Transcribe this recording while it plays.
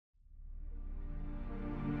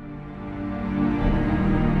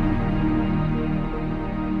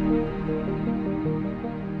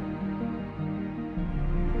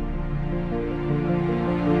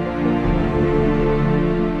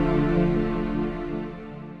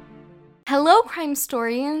Hello, crime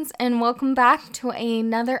storians, and welcome back to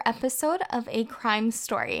another episode of A Crime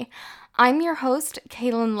Story. I'm your host,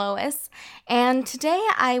 Kaylin Lois, and today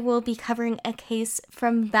I will be covering a case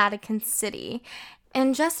from Vatican City.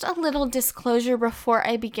 And just a little disclosure before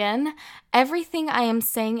I begin, everything I am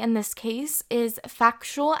saying in this case is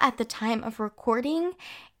factual at the time of recording,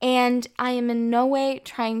 and I am in no way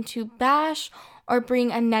trying to bash or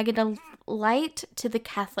bring a negative light to the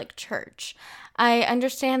Catholic Church. I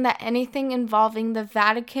understand that anything involving the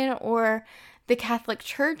Vatican or the Catholic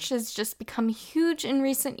Church has just become huge in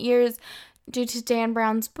recent years due to Dan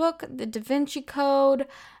Brown's book, The Da Vinci Code,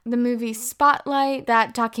 the movie Spotlight,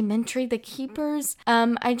 that documentary, The Keepers.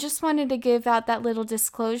 I just wanted to give out that little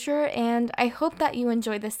disclosure, and I hope that you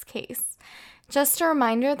enjoy this case. Just a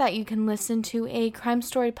reminder that you can listen to a crime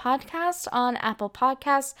story podcast on Apple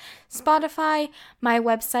Podcasts, Spotify, my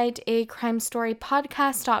website,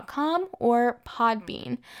 acrimestorypodcast.com, or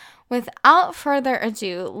Podbean. Without further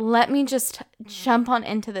ado, let me just jump on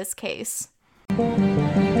into this case.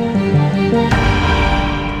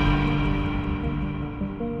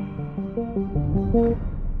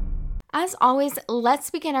 As always, let's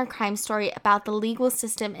begin our crime story about the legal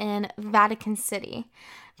system in Vatican City.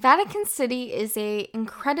 Vatican City is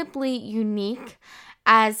incredibly unique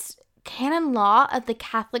as canon law of the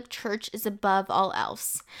Catholic Church is above all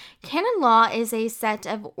else. Canon law is a set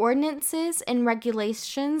of ordinances and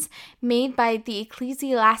regulations made by the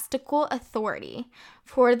ecclesiastical authority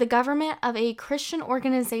for the government of a Christian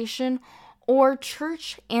organization or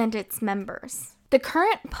church and its members. The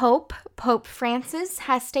current Pope, Pope Francis,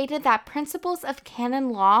 has stated that principles of canon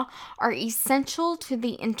law are essential to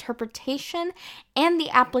the interpretation and the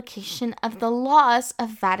application of the laws of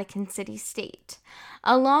Vatican City State.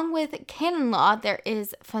 Along with canon law, there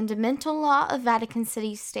is fundamental law of Vatican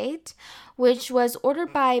City State, which was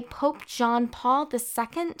ordered by Pope John Paul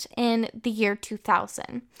II in the year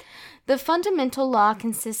 2000. The fundamental law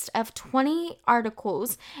consists of 20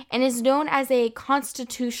 articles and is known as a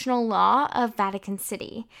constitutional law of Vatican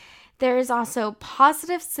City. There is also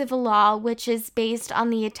positive civil law, which is based on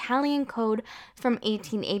the Italian Code from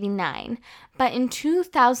 1889. But in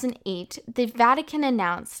 2008, the Vatican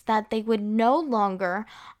announced that they would no longer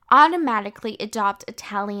automatically adopt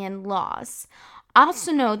Italian laws.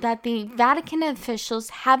 Also note that the Vatican officials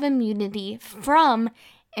have immunity from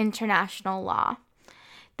international law.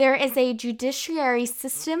 There is a judiciary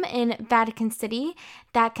system in Vatican City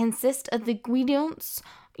that consists of the Guidance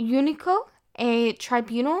Unico, a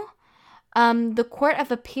tribunal, the Court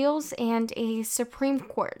of Appeals, and a Supreme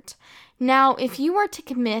Court. Now, if you were to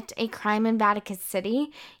commit a crime in Vatican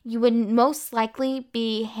City, you would most likely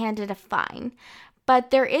be handed a fine. But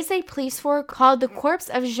there is a police force called the Corps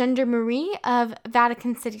of Gendarmerie of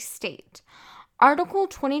Vatican City State. Article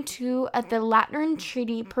 22 of the Lateran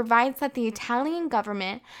Treaty provides that the Italian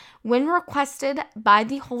government, when requested by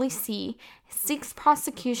the Holy See, seeks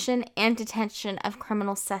prosecution and detention of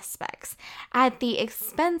criminal suspects at the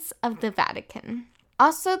expense of the Vatican.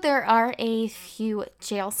 Also, there are a few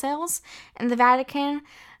jail cells in the Vatican,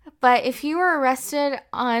 but if you were arrested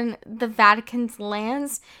on the Vatican's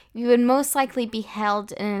lands, you would most likely be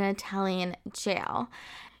held in an Italian jail.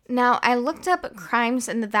 Now, I looked up crimes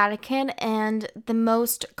in the Vatican, and the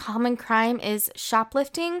most common crime is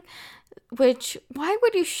shoplifting, which, why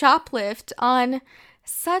would you shoplift on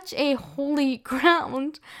such a holy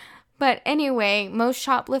ground? But anyway, most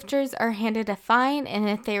shoplifters are handed a fine, and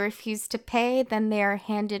if they refuse to pay, then they are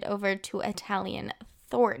handed over to Italian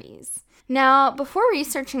authorities. Now, before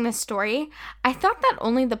researching this story, I thought that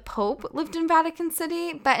only the Pope lived in Vatican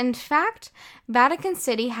City, but in fact, Vatican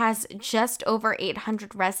City has just over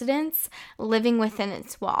 800 residents living within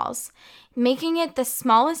its walls, making it the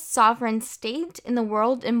smallest sovereign state in the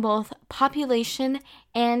world in both population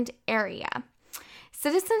and area.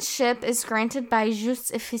 Citizenship is granted by jus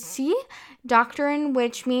officii doctrine,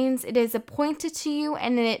 which means it is appointed to you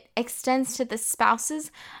and it extends to the spouses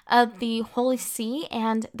of the Holy See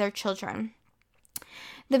and their children.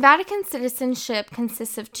 The Vatican citizenship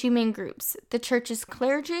consists of two main groups, the Church's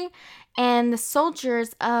clergy and the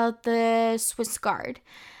soldiers of the Swiss Guard.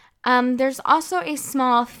 There's also a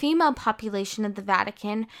small female population of the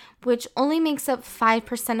Vatican, which only makes up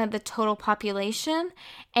 5% of the total population,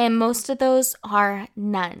 and most of those are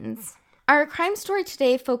nuns. Our crime story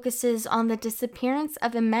today focuses on the disappearance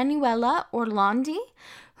of Emanuela Orlandi,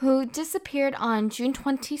 who disappeared on June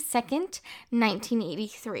 22nd,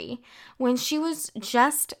 1983, when she was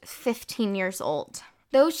just 15 years old.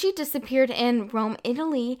 Though she disappeared in Rome,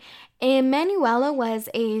 Italy, Emanuela was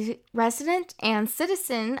a resident and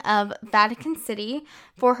citizen of Vatican City,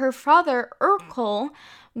 for her father, Urkel,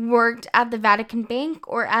 worked at the Vatican Bank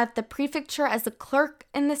or at the prefecture as a clerk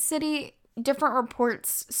in the city. Different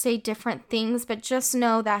reports say different things, but just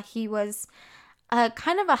know that he was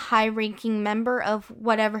kind of a high-ranking member of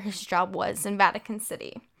whatever his job was in Vatican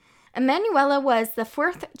City. Emanuela was the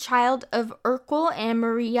fourth child of Urkel and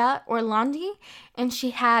Maria Orlandi, and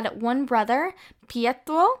she had one brother,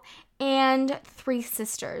 Pietro, and three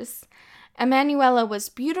sisters. Emanuela was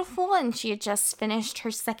beautiful, and she had just finished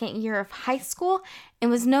her second year of high school and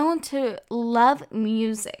was known to love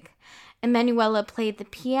music. Emanuela played the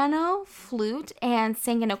piano, flute, and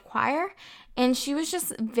sang in a choir, and she was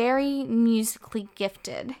just very musically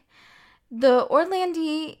gifted. The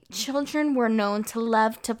Orlandi children were known to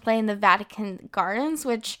love to play in the Vatican Gardens,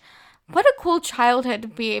 which, what a cool childhood to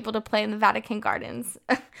be able to play in the Vatican Gardens.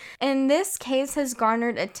 And this case has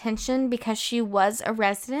garnered attention because she was a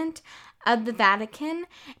resident of the Vatican,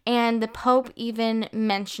 and the Pope even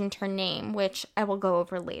mentioned her name, which I will go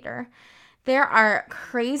over later. There are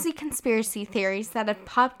crazy conspiracy theories that have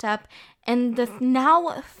popped up in the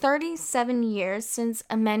now 37 years since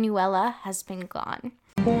Emanuela has been gone.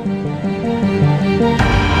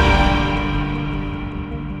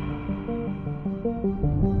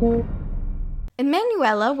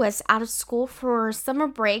 Emanuela was out of school for summer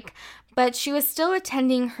break, but she was still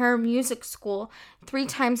attending her music school 3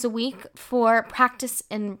 times a week for practice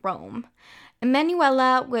in Rome.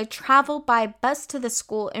 Emanuela would travel by bus to the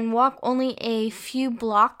school and walk only a few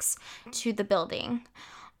blocks to the building.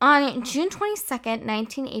 On June 22nd,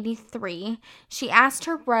 1983, she asked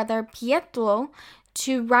her brother Pietro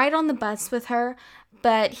to ride on the bus with her,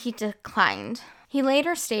 but he declined. He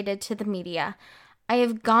later stated to the media, "I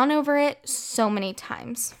have gone over it so many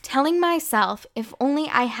times, telling myself if only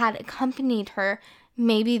I had accompanied her,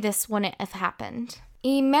 maybe this wouldn't have happened."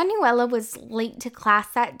 Emanuela was late to class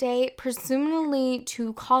that day, presumably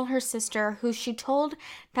to call her sister, who she told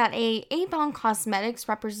that a Avon Cosmetics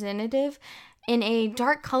representative in a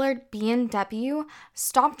dark-colored BMW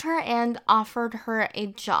stopped her and offered her a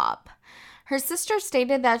job. Her sister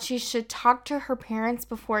stated that she should talk to her parents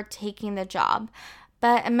before taking the job,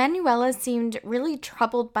 but Emanuela seemed really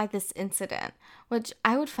troubled by this incident, which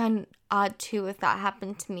I would find odd too if that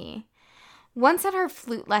happened to me. Once at her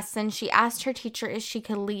flute lesson, she asked her teacher if she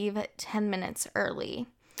could leave 10 minutes early.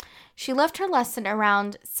 She left her lesson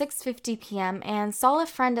around 6:50 p.m. and saw a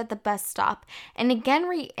friend at the bus stop and again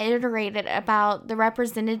reiterated about the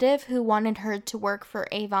representative who wanted her to work for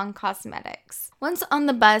Avon Cosmetics. Once on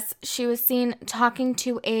the bus, she was seen talking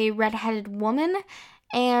to a redheaded woman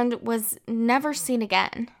and was never seen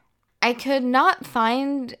again. I could not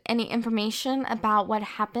find any information about what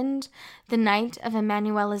happened the night of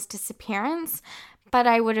Emanuela's disappearance, but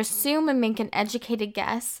I would assume and make an educated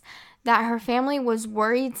guess that her family was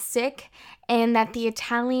worried sick and that the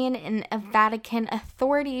Italian and Vatican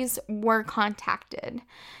authorities were contacted.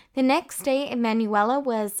 The next day, Emanuela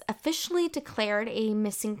was officially declared a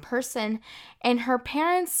missing person, and her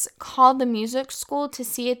parents called the music school to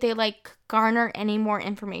see if they garner any more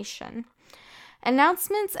information.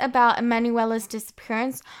 Announcements about Emanuela's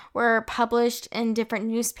disappearance were published in different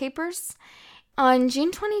newspapers. On June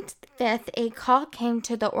 25th, a call came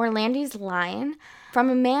to the Orlandi's line from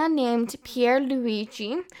a man named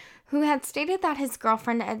Pierluigi, who had stated that his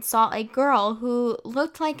girlfriend had saw a girl who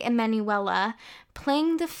looked like Emanuela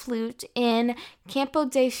playing the flute in Campo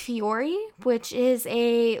dei Fiori, which is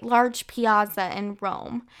a large piazza in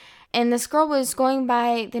Rome. And this girl was going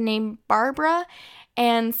by the name Barbara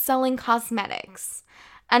and selling cosmetics.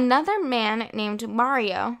 Another man named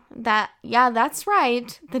Mario, that's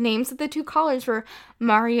right, the names of the two callers were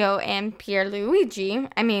Mario and Pierluigi.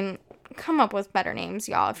 I mean, come up with better names,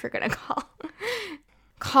 y'all, if you're gonna call.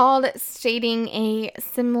 Called, stating a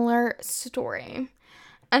similar story.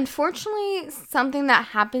 Unfortunately, something that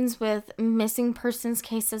happens with missing persons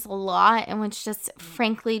cases a lot, and which just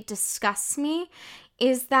frankly disgusts me,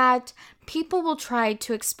 is that people will try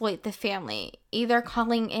to exploit the family, either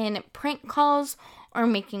calling in prank calls or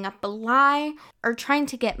making up a lie or trying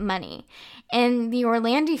to get money. And the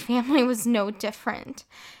Orlandi family was no different.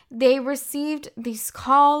 They received these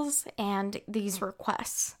calls and these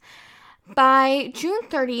requests. By June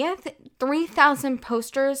 30th, 3,000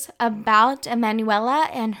 posters about Emanuela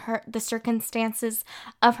and the circumstances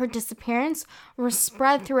of her disappearance were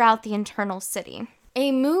spread throughout the internal city.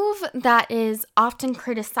 A move that is often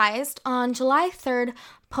criticized, on July 3rd,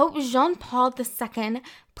 Pope Jean Paul II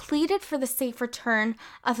pleaded for the safe return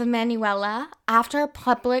of Emanuela after a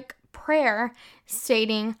public prayer,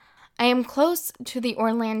 stating, "I am close to the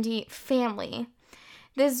Orlandi family."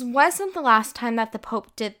 This wasn't the last time that the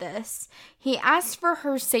Pope did this. He asked for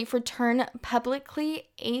her safe return publicly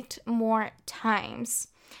 8 more times.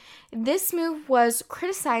 This move was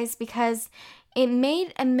criticized because it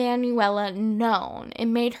made Emanuela known. It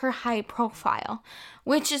made her high profile,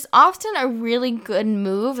 which is often a really good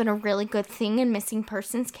move and a really good thing in missing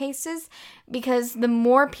persons cases, because the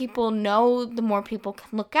more people know, the more people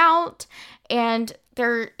can look out, and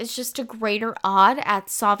there is just a greater odd at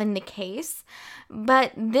solving the case.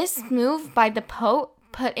 But this move by the Pope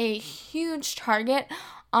put a huge target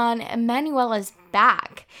on Emanuela's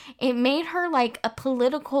back. It made her like a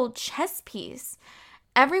political chess piece.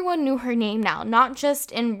 Everyone knew her name now, not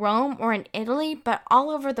just in Rome or in Italy, but all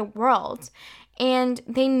over the world. And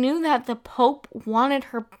they knew that the Pope wanted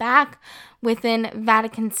her back within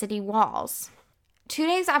Vatican City walls. 2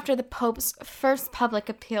 days after the Pope's first public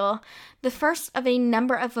appeal, the first of a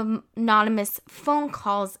number of anonymous phone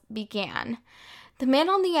calls began. The man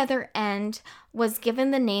on the other end was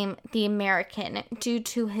given the name The American due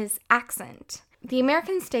to his accent. The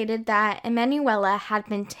American stated that Emanuela had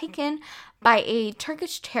been taken by a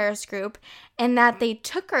Turkish terrorist group and that they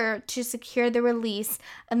took her to secure the release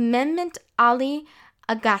of Mehmet Ali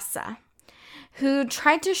Agassa, who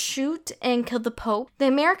tried to shoot and kill the Pope. The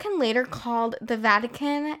American later called the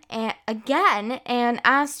Vatican again and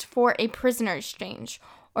asked for a prisoner exchange,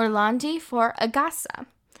 Orlandi for Agassa.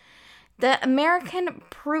 The American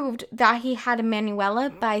proved that he had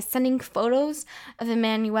Emanuela by sending photos of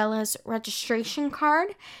Emanuela's registration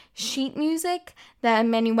card, sheet music that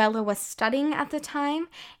Emanuela was studying at the time,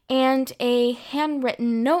 and a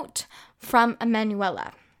handwritten note from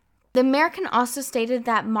Emanuela. The American also stated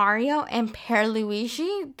that Mario and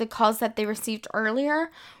Pierluigi, the calls that they received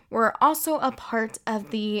earlier, were also a part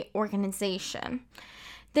of the organization.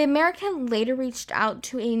 The American later reached out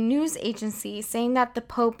to a news agency saying that the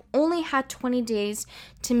Pope only had 20 days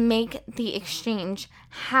to make the exchange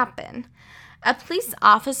happen. A police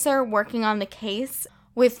officer working on the case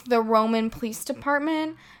with the Roman police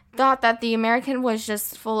department thought that the American was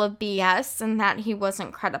just full of BS and that he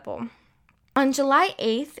wasn't credible. On July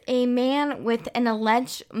 8th, a man with an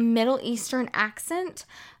alleged Middle Eastern accent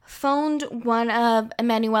phoned one of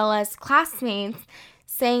Emanuela's classmates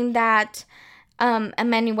saying that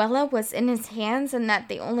Emanuela was in his hands and that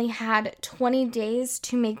they only had 20 days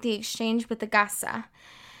to make the exchange with Agassa.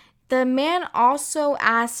 The man also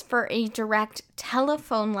asked for a direct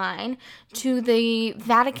telephone line to the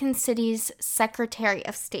Vatican City's Secretary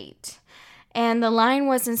of State, and the line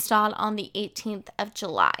was installed on the 18th of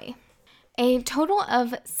July. A total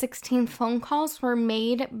of 16 phone calls were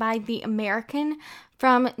made by the American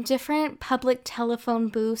from different public telephone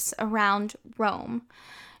booths around Rome.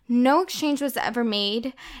 No exchange was ever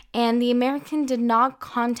made, and the American did not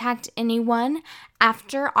contact anyone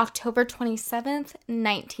after October 27th,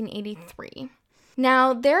 1983.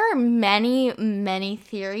 Now, there are many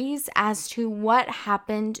theories as to what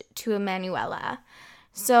happened to Emanuela,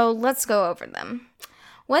 so let's go over them.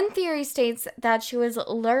 One theory states that she was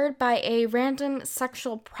lured by a random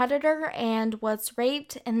sexual predator and was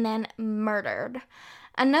raped and then murdered.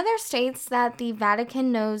 Another states that the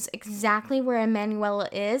Vatican knows exactly where Emanuela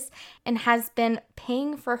is and has been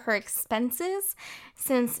paying for her expenses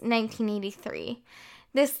since 1983.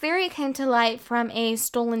 This theory came to light from a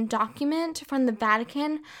stolen document from the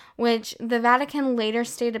Vatican, which the Vatican later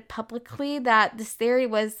stated publicly that this theory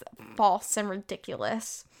was false and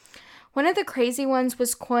ridiculous. One of the crazy ones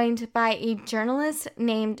was coined by a journalist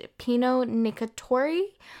named Pino Nicotori,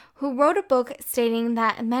 who wrote a book stating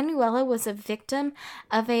that Emanuela was a victim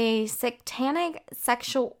of a satanic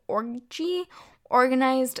sexual orgy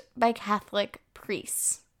organized by Catholic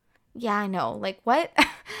priests. Yeah, I know, like what?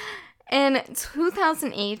 In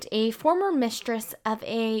 2008, a former mistress of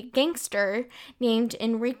a gangster named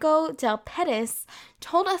Enrico Del Pettis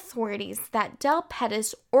told authorities that Del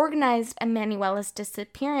Pettis organized Emanuela's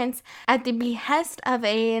disappearance at the behest of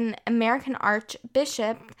an American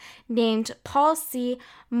archbishop named Paul C.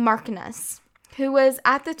 Marcinus, who was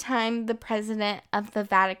at the time the president of the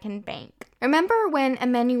Vatican Bank. Remember when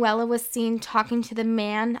Emanuela was seen talking to the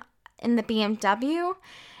man in the BMW?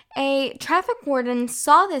 A traffic warden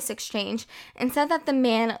saw this exchange and said that the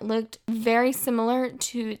man looked very similar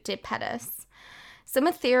to De Pettis. Some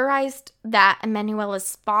have theorized that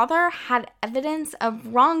Emanuela's father had evidence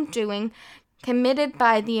of wrongdoing committed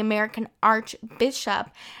by the American archbishop,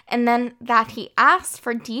 and then that he asked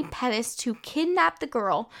for De Pettis to kidnap the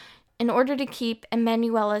girl in order to keep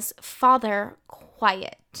Emanuela's father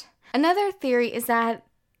quiet. Another theory is that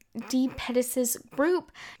De Pettis'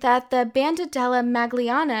 group, that the Banda della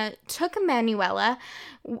Magliana took Emanuela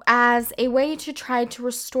as a way to try to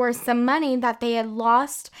restore some money that they had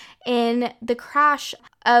lost in the crash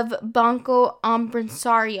of Banco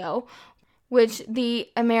Empresario, which the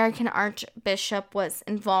American Archbishop was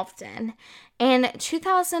involved in. In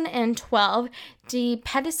 2012, De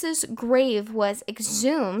Pettis' grave was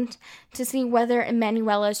exhumed to see whether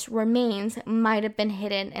Emanuela's remains might have been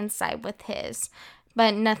hidden inside with his,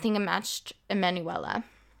 but nothing matched Emanuela.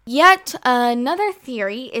 Yet another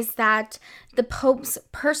theory is that the Pope's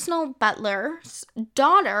personal butler's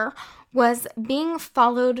daughter was being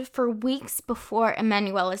followed for weeks before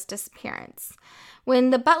Emanuela's disappearance.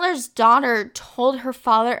 When the butler's daughter told her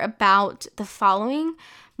father about the following,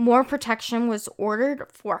 more protection was ordered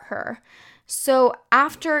for her. So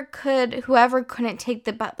whoever couldn't take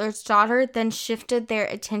the butler's daughter then shifted their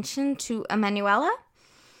attention to Emanuela.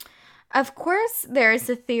 Of course, there is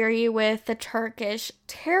a theory with the Turkish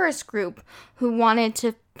terrorist group who wanted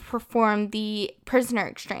to perform the prisoner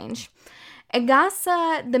exchange.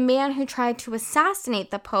 Agasa, the man who tried to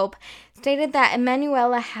assassinate the Pope, stated that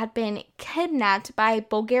Emanuela had been kidnapped by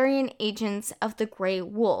Bulgarian agents of the Grey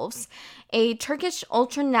Wolves, a Turkish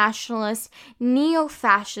ultranationalist,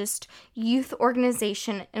 neo-fascist youth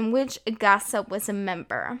organization in which Agasa was a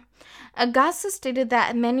member. Agasa stated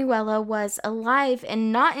that Emanuela was alive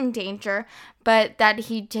and not in danger, but that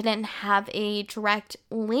he didn't have a direct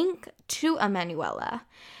link to Emanuela.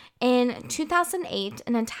 In 2008,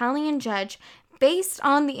 an Italian judge, based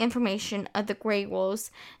on the information of the Grey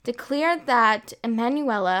Wolves, declared that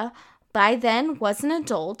Emanuela, by then, was an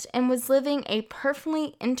adult and was living a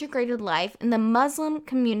perfectly integrated life in the Muslim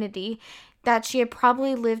community that she had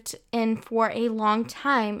probably lived in for a long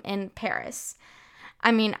time in Paris.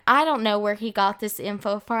 I mean, I don't know where he got this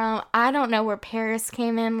info from. I don't know where Paris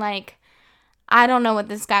came in. I don't know what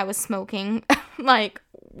this guy was smoking.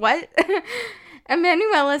 What?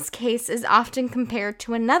 Emanuela's case is often compared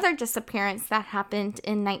to another disappearance that happened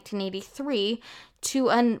in 1983 to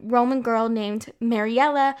a Roman girl named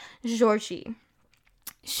Mariella Giorgi.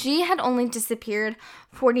 She had only disappeared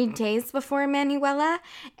 40 days before Emanuela,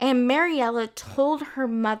 and Mariella told her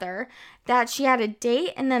mother that she had a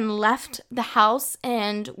date and then left the house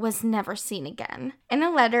and was never seen again. In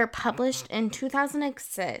a letter published in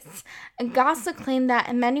 2006, Agasa claimed that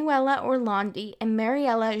Emanuela Orlandi and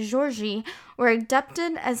Mariella Giorgi were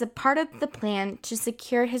abducted as a part of the plan to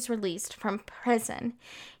secure his release from prison.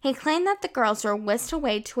 He claimed that the girls were whisked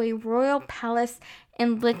away to a royal palace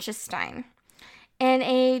in Liechtenstein. In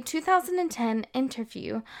a 2010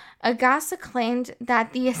 interview, Agasa claimed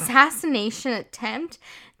that the assassination attempt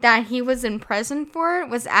that he was in prison for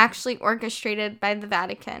was actually orchestrated by the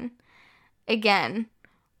Vatican. Again,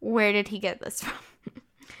 where did he get this from?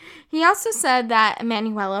 He also said that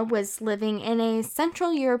Emanuela was living in a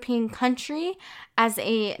Central European country as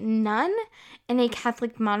a nun in a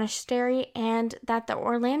Catholic monastery, and that the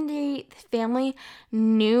Orlandi family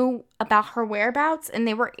knew about her whereabouts and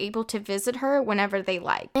they were able to visit her whenever they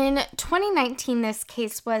liked. In 2019, this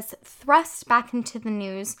case was thrust back into the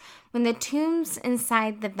news when the tombs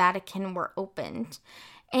inside the Vatican were opened.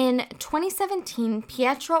 In 2017,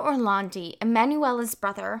 Pietro Orlandi, Emanuela's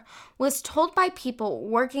brother, was told by people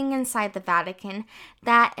working inside the Vatican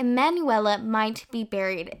that Emanuela might be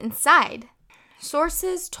buried inside.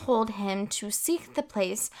 Sources told him to seek the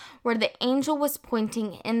place where the angel was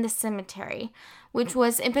pointing in the cemetery, which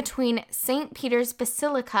was in between St. Peter's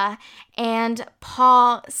Basilica and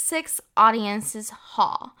Paul VI Audience's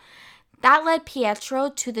Hall. That led Pietro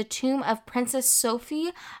to the tomb of Princess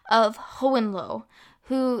Sophie of Hohenlohe,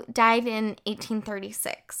 who died in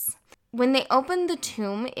 1836. When they opened the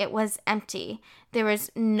tomb, it was empty. There was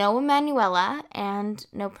no Emanuela and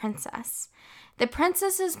no princess. The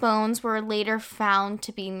princess's bones were later found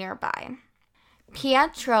to be nearby.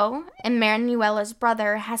 Pietro, Emanuela's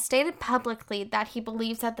brother, has stated publicly that he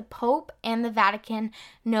believes that the Pope and the Vatican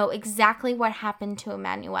know exactly what happened to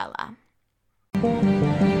Emanuela.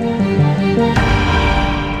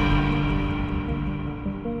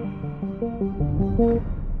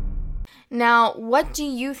 Now, what do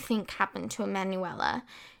you think happened to Emanuela?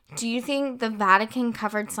 Do you think the Vatican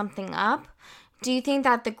covered something up? Do you think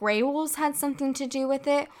that the Grey Wolves had something to do with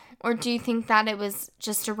it? Or do you think that it was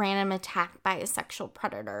just a random attack by a sexual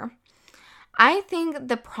predator? I think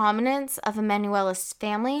the prominence of Emanuela's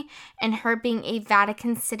family and her being a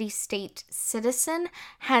Vatican City state citizen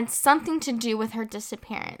had something to do with her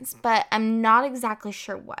disappearance, but I'm not exactly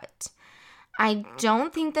sure what. I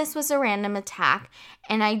don't think this was a random attack,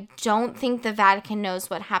 and I don't think the Vatican knows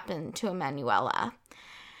what happened to Emanuela.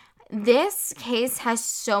 This case has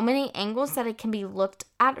so many angles that it can be looked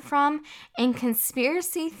at from, and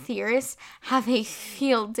conspiracy theorists have a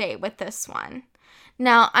field day with this one.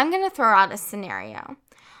 Now, I'm going to throw out a scenario.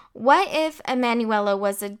 What if Emanuela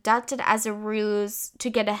was abducted as a ruse to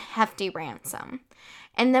get a hefty ransom?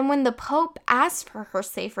 And then when the Pope asked for her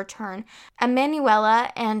safe return,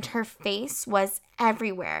 Emanuela and her face was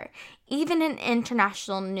everywhere, even in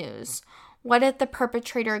international news. What if the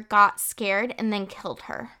perpetrator got scared and then killed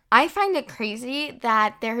her? I find it crazy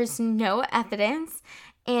that there is no evidence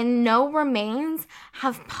and no remains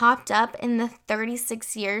have popped up in the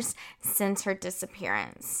 36 years since her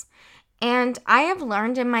disappearance. And I have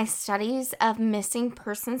learned in my studies of missing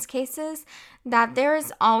persons cases that there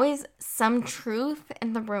is always some truth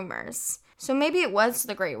in the rumors. So maybe it was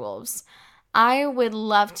the Grey Wolves. I would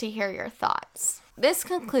love to hear your thoughts. This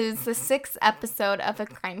concludes the 6th episode of A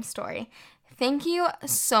Crime Story. Thank you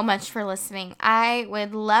so much for listening. I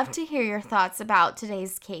would love to hear your thoughts about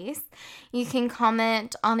today's case. You can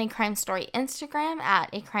comment on A Crime Story Instagram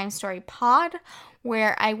at A Crime Story Pod,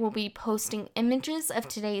 where I will be posting images of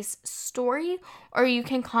today's story, or you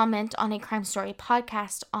can comment on A Crime Story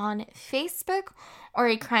Podcast on Facebook or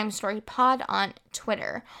A Crime Story Pod on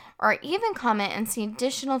Twitter, or even comment and see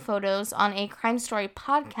additional photos on A Crime Story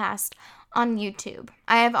Podcast on YouTube.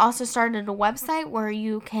 I have also started a website where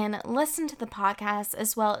you can listen to the podcast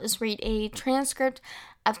as well as read a transcript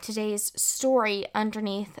of today's story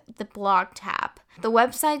underneath the blog tab. The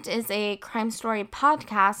website is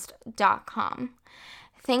acrimestorypodcast.com.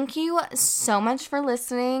 Thank you so much for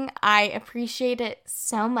listening. I appreciate it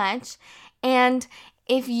so much. And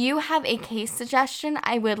if you have a case suggestion,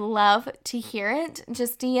 I would love to hear it.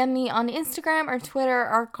 Just DM me on Instagram or Twitter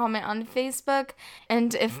or comment on Facebook.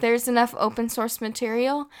 And if there's enough open source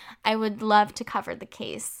material, I would love to cover the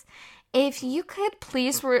case. If you could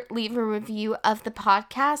please leave a review of the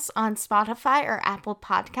podcast on Spotify or Apple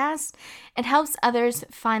Podcasts, it helps others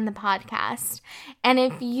find the podcast. And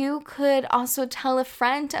if you could also tell a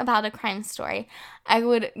friend about A Crime Story, I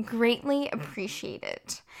would greatly appreciate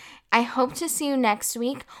it. I hope to see you next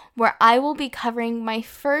week, where I will be covering my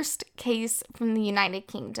first case from the United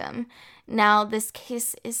Kingdom. Now, this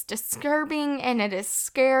case is disturbing and it is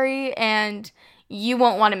scary, and you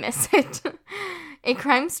won't want to miss it. A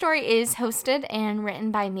Crime Story is hosted and written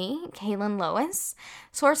by me, Kaylin Lois.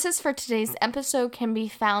 Sources for today's episode can be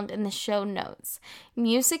found in the show notes.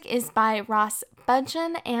 Music is by Ross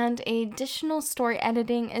Budgeon, and additional story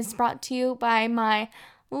editing is brought to you by my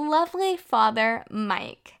lovely father,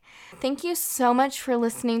 Mike. Thank you so much for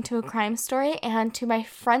listening to A Crime Story, and to my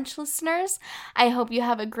French listeners, I hope you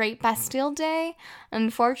have a great Bastille Day.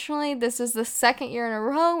 Unfortunately, this is the 2nd year in a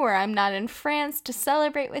row where I'm not in France to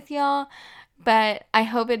celebrate with y'all, but I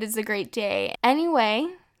hope it is a great day. Anyway,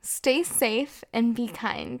 stay safe and be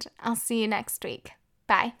kind. I'll see you next week.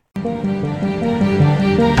 Bye.